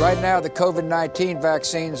 Right now, the COVID-19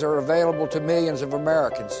 vaccines are available to millions of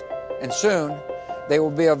Americans, and soon they will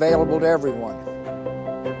be available to everyone.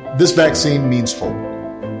 This vaccine means hope.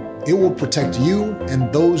 It will protect you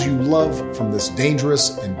and those you love from this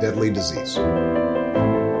dangerous and deadly disease.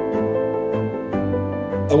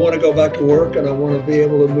 I want to go back to work, and I want to be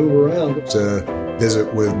able to move around. To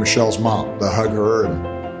visit with Michelle's mom, to hug her and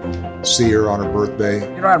see her on her birthday.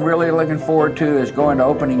 You know what I'm really looking forward to is going to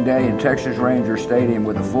opening day in Texas Ranger Stadium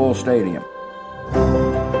with a full stadium.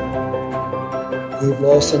 We've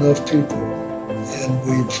lost enough people, and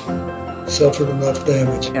we've suffered enough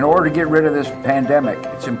damage. In order to get rid of this pandemic,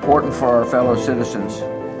 it's important for our fellow citizens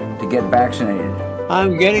to get vaccinated.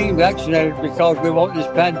 I'm getting vaccinated because we want this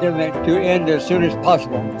pandemic to end as soon as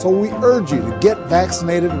possible. So we urge you to get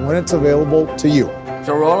vaccinated when it's available to you.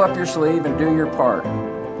 So roll up your sleeve and do your part.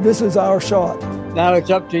 This is our shot. Now it's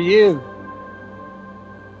up to you.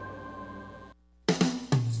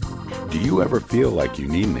 Do you ever feel like you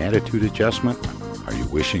need an attitude adjustment? Are you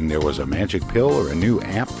wishing there was a magic pill or a new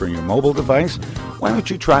app for your mobile device? Why don't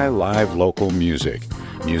you try live local music?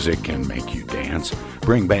 Music can make you dance,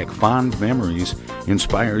 bring back fond memories,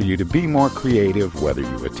 inspire you to be more creative, whether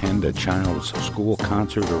you attend a child's school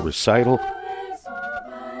concert or recital,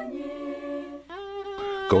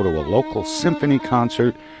 go to a local symphony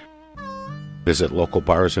concert, visit local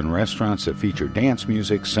bars and restaurants that feature dance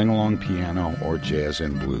music, sing-along piano, or jazz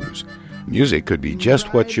and blues. Music could be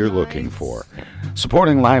just what you're looking for.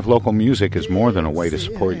 Supporting live local music is more than a way to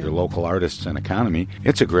support your local artists and economy.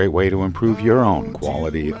 It's a great way to improve your own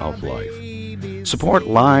quality of life. Support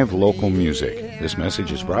live local music. This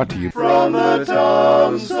message is brought to you from the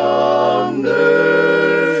Tom Sumner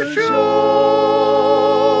Show.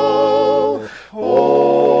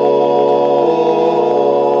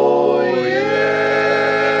 Oh, yeah.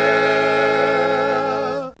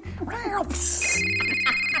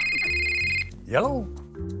 Yellow?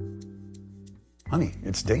 Honey,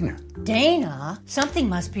 it's Dana. Dana? Something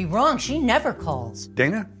must be wrong. She never calls.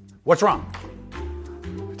 Dana, what's wrong?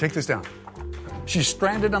 Take this down. She's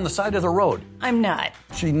stranded on the side of the road. I'm not.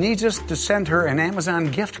 She needs us to send her an Amazon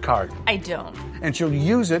gift card. I don't. And she'll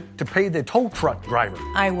use it to pay the tow truck driver.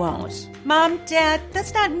 I won't. Mom, Dad,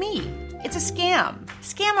 that's not me. It's a scam.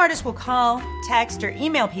 Scam artists will call, text, or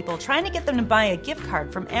email people trying to get them to buy a gift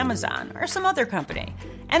card from Amazon or some other company,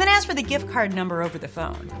 and then ask for the gift card number over the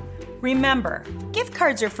phone. Remember, gift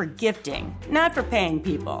cards are for gifting, not for paying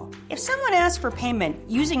people. If someone asks for payment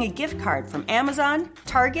using a gift card from Amazon,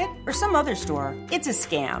 Target, or some other store, it's a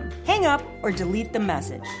scam. Hang up or delete the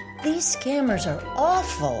message. These scammers are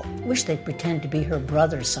awful. Wish they'd pretend to be her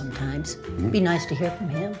brother sometimes. Be nice to hear from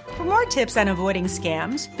him. For more tips on avoiding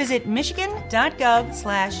scams, visit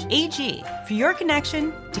michigan.gov/AG for your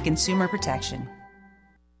connection to consumer protection.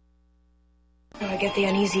 I get the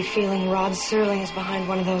uneasy feeling Rod Serling is behind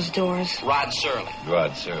one of those doors. Rod Serling. Rod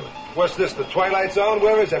Serling. What's this, the Twilight Zone?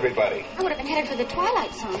 Where is everybody? I would have been headed for the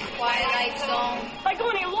Twilight Zone. Twilight Zone? If I go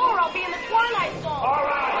any lower, I'll be in the Twilight Zone. All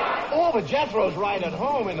right. Oh, but Jethro's right at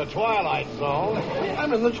home in the Twilight Zone.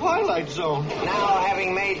 I'm in the Twilight Zone. Now,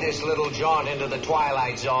 having made this little jaunt into the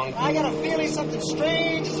Twilight Zone, I got a feeling something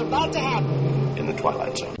strange is about to happen. In the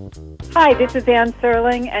Twilight Zone. Hi, this is Ann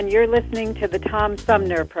Serling, and you're listening to the Tom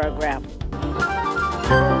Sumner Program.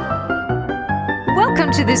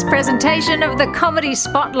 Welcome to this presentation of the Comedy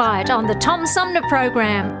Spotlight on the Tom Sumner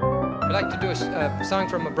Program. I'd like to do a song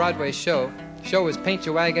from a Broadway show. The show is Paint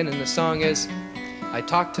Your Wagon, and the song is I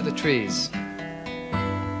Talk to the Trees.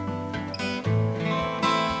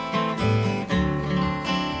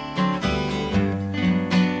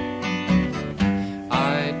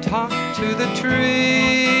 I talk to the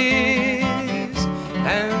trees,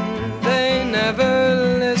 and they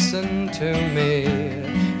never listen to me.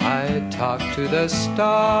 I talk to the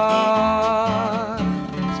stars,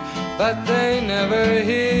 but they never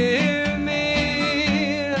hear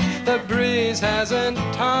me. The breeze hasn't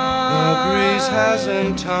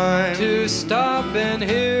time to stop and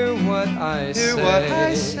hear what I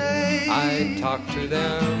say. I talk to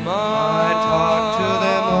them all.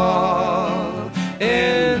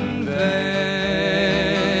 In vain.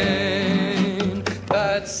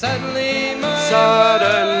 But suddenly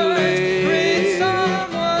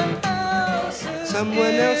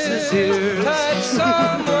someone else's ears. Touch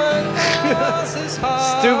someone else's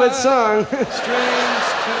heart. Stupid song.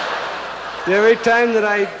 Every time that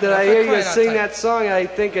I hear you sing that song, I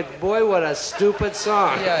think, boy, what a stupid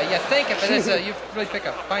song. Yeah, you think it, but you really pick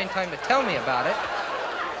a fine time to tell me about it.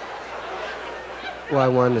 Well, I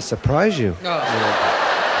wanted to surprise you. No.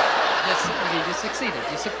 You succeeded.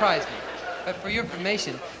 You surprised me. But for your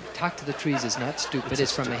information, Talk to the Trees is not stupid.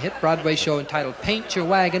 It's from a hit Broadway show entitled Paint Your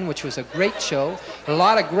Wagon, which was a great show. A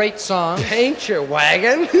lot of great songs. Paint Your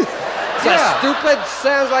Wagon?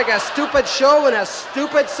 Sounds like a stupid show and a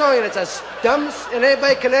stupid song, and it's a dumb, and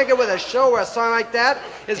anybody connected with a show or a song like that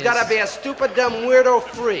has got to be a stupid, dumb, weirdo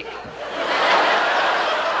freak.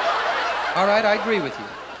 All right, I agree with you.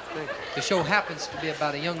 The show happens to be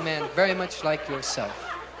about a young man very much like yourself.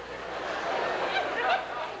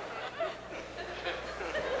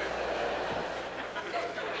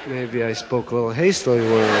 Maybe I spoke a little hastily.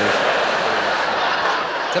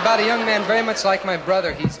 It's about a young man very much like my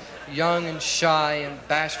brother. He's young and shy and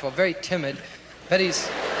bashful, very timid, but he's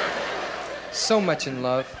so much in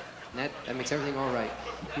love. And that makes everything all right.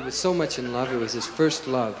 He was so much in love, it was his first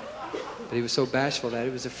love. But he was so bashful that he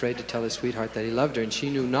was afraid to tell his sweetheart that he loved her, and she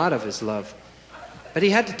knew not of his love. But he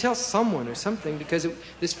had to tell someone or something because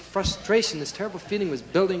this frustration, this terrible feeling was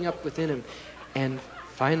building up within him. And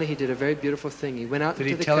finally he did a very beautiful thing. He went out into the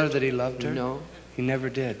country. Did he tell her that he loved her? No. He never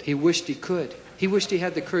did. He wished he could. He wished he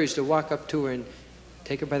had the courage to walk up to her and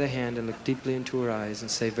take her by the hand and look deeply into her eyes and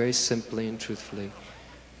say very simply and truthfully,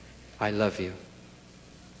 I love you.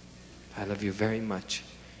 I love you very much.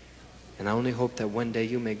 And I only hope that one day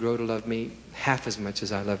you may grow to love me half as much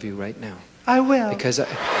as I love you right now. I will. Because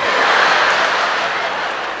that's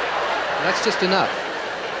just enough.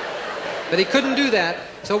 But he couldn't do that.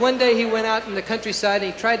 So one day he went out in the countryside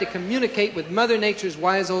and he tried to communicate with Mother Nature's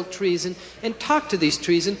wise old trees and talk to these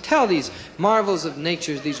trees and tell these marvels of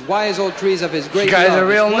nature, these wise old trees of his great You guys love, are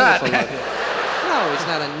real his nut. wonderful love. No, he's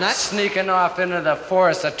not a nut. Sneaking off into the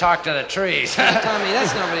forest to talk to the trees. Tommy,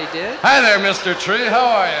 that's not what he did. Hi there, Mr. Tree. How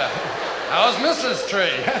are you? How's Mrs.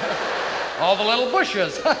 Tree? All the little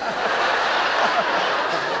bushes. A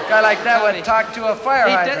guy like that would talk to a fire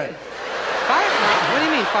hydrant. What do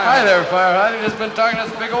you mean fire Hi there, fire hydrant. Just been talking to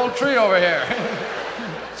this big old tree over here.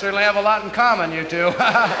 Certainly have a lot in common, you two. All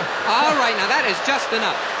right, now that is just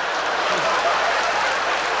enough.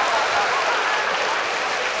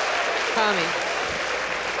 Tommy,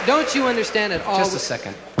 don't you understand at all? Just a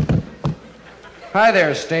second. Hi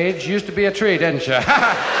there, stage. Used to be a tree, didn't you?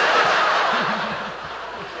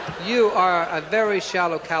 You are a very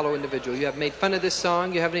shallow, callow individual. You have made fun of this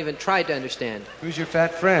song. You haven't even tried to understand. Who's your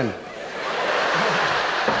fat friend?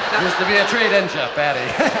 Used to be a tree, didn't you, Patty?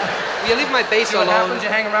 Will you leave my bass See what alone? happens? You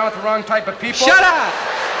hang around with the wrong type of people? Shut up!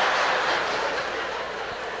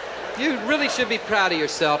 You really should be proud of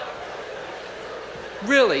yourself.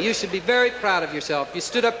 Really, you should be very proud of yourself. You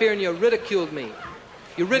stood up here and you ridiculed me.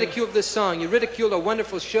 You ridiculed this song. You ridiculed a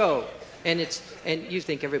wonderful show. And you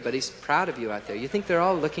think everybody's proud of you out there. You think they're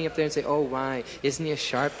all looking up there and say, oh, why? Isn't he a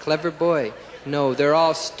sharp, clever boy? No, they're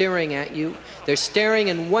all staring at you. They're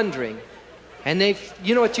staring and wondering. And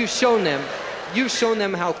you know what you've shown them? You've shown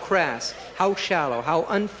them how crass, how shallow, how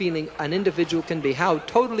unfeeling an individual can be, how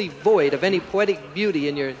totally void of any poetic beauty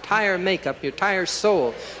in your entire makeup, your entire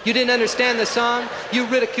soul. You didn't understand the song? You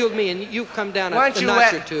ridiculed me, and you've come down a notch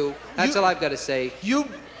or two. That's all I've got to say. You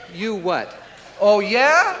what? Oh,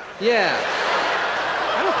 yeah? Yeah.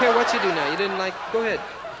 I don't care what you do now. You didn't go ahead.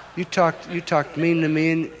 You talked mean to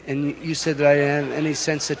me, and you said that I didn't have any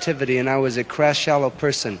sensitivity, and I was a crass, shallow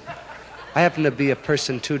person. I happen to be a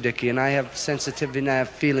person too, Dickie, and I have sensitivity, and I have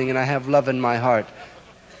feeling, and I have love in my heart.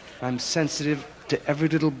 I'm sensitive to every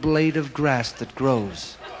little blade of grass that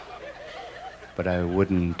grows. But I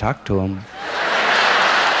wouldn't talk to him.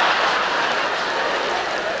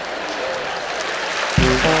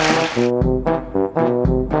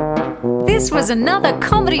 This was another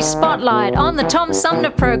comedy spotlight on the Tom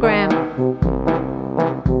Sumner Program.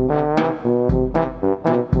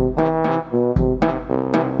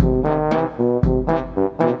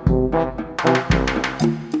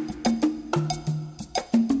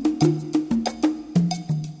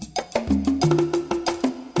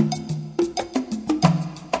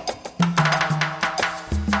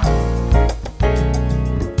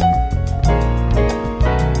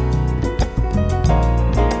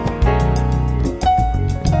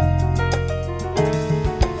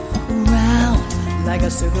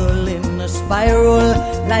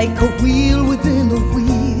 Like a wheel within a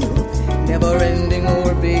wheel, never ending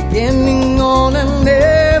or beginning on a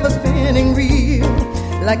never spinning reel.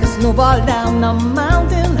 Like a snowball down a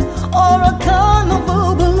mountain or a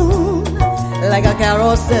carnival balloon. Like a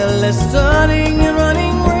carousel that's turning and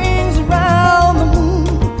running rings around the moon.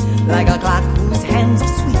 Like a clock whose hands are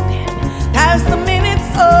sweeping past the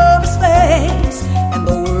minutes of space. And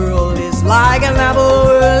the world is like an apple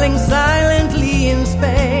whirling silently in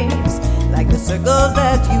space. Like the circles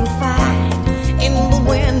that you find in the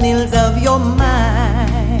windmills of your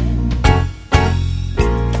mind.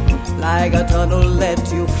 Like a tunnel that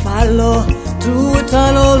you follow to a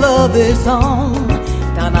tunnel of its own.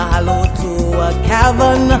 Down a hollow to a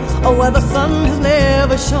cavern where the sun has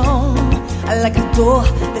never shone. Like a door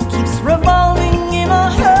that keeps revolving in a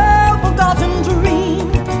half-forgotten dream.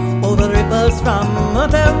 Oh, the ripples from a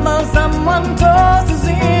pebble someone tosses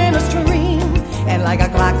in a stream. And like a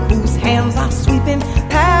clock whose hands are sweeping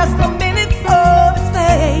past the minutes of its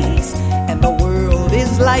face. And the world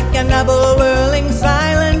is like an apple whirling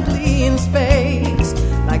silently in space.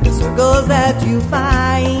 Like the circles that you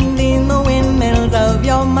find in the windmills of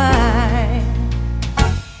your mind.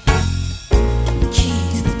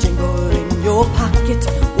 Keys that jingle in your pocket,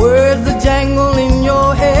 words that jangle in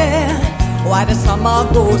your head. Why does summer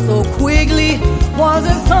go so quickly? Was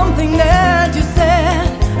it something that you said?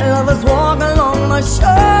 Lovers walk along the shore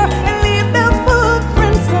and leave their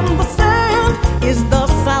footprints on the sand. Is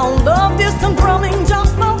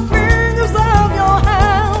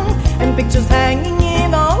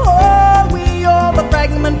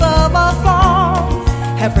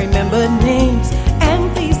remembered names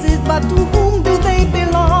and faces, but to whom do they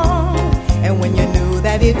belong? And when you knew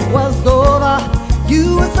that it was over,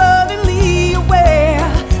 you were suddenly aware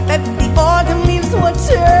that the autumn leaves were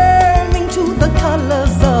turning to the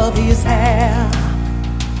colors of his hair.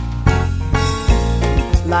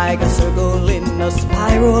 Like a circle in a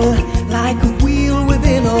spiral, like a wheel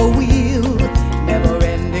within a wheel, never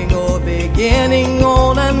ending or beginning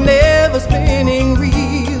on a never spinning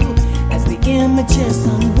reel. As the images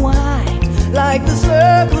unwind, like the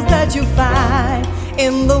circles that you find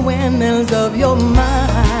in the windmills of your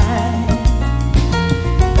mind.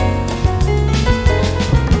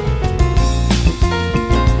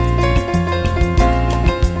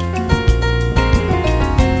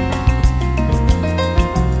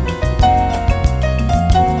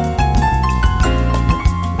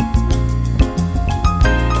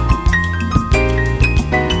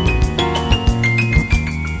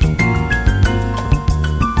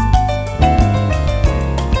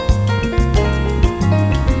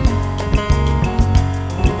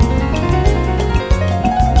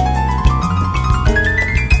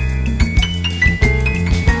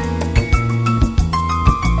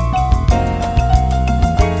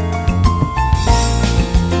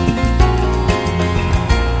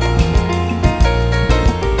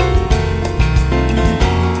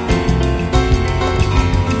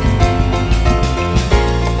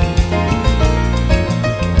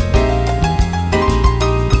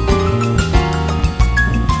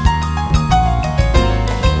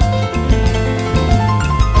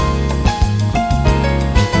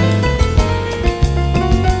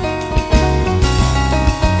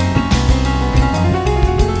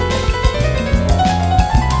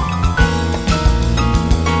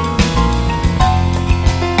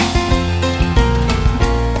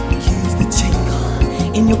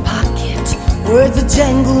 Words a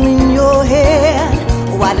jangle in your head.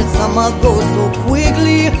 Why did summer go so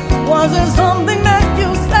quickly? Was it something that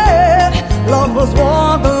you said? Lovers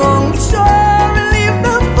walk along the shore and leave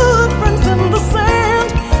their footprints in the sand.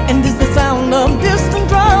 And is the sound of distant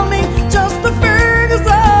drumming just the fingers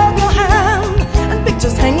of your hand? And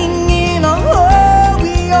pictures hanging in a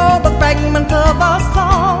hurry are the fragment of our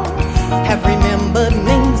song. Have remembered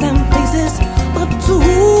names and faces, but to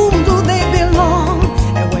whom do they belong?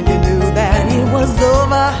 And when you knew that it was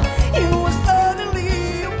over, you were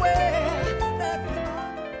suddenly aware that...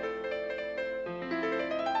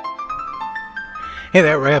 Hey,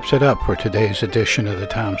 that wraps it up for today's edition of the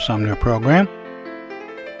Tom Sumner Program.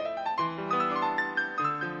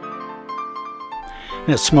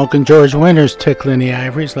 It's Smoking George Winters tickling the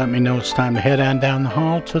ivories. Let me know it's time to head on down the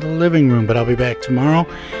hall to the living room. But I'll be back tomorrow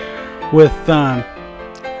with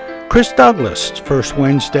Chris Douglas, first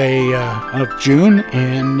Wednesday of June,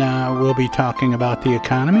 and we'll be talking about the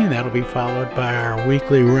economy. That'll be followed by our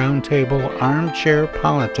weekly roundtable Armchair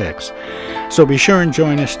Politics. So be sure and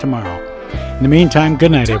join us tomorrow. In the meantime,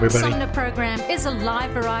 good night, everybody. The Tom Sumner Program is a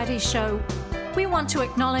live variety show. We want to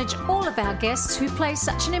acknowledge all of our guests who play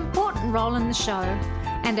such an important role in the show,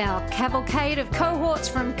 and our cavalcade of cohorts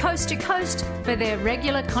from coast to coast for their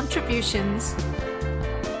regular contributions.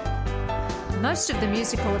 Most of the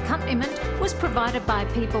musical accompaniment was provided by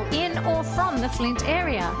people in or from the Flint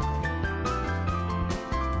area.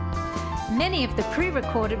 Many of the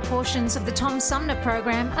pre-recorded portions of the Tom Sumner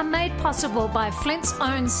Program are made possible by Flint's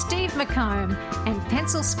own Steve McComb and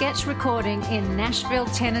Pencil Sketch Recording in Nashville,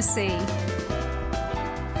 Tennessee.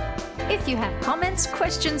 If you have comments,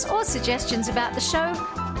 questions, or suggestions about the show,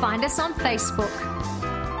 find us on Facebook.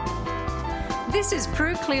 This is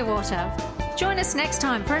Prue Clearwater. Join us next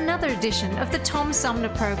time for another edition of the Tom Sumner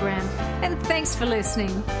Program, and thanks for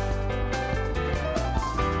listening.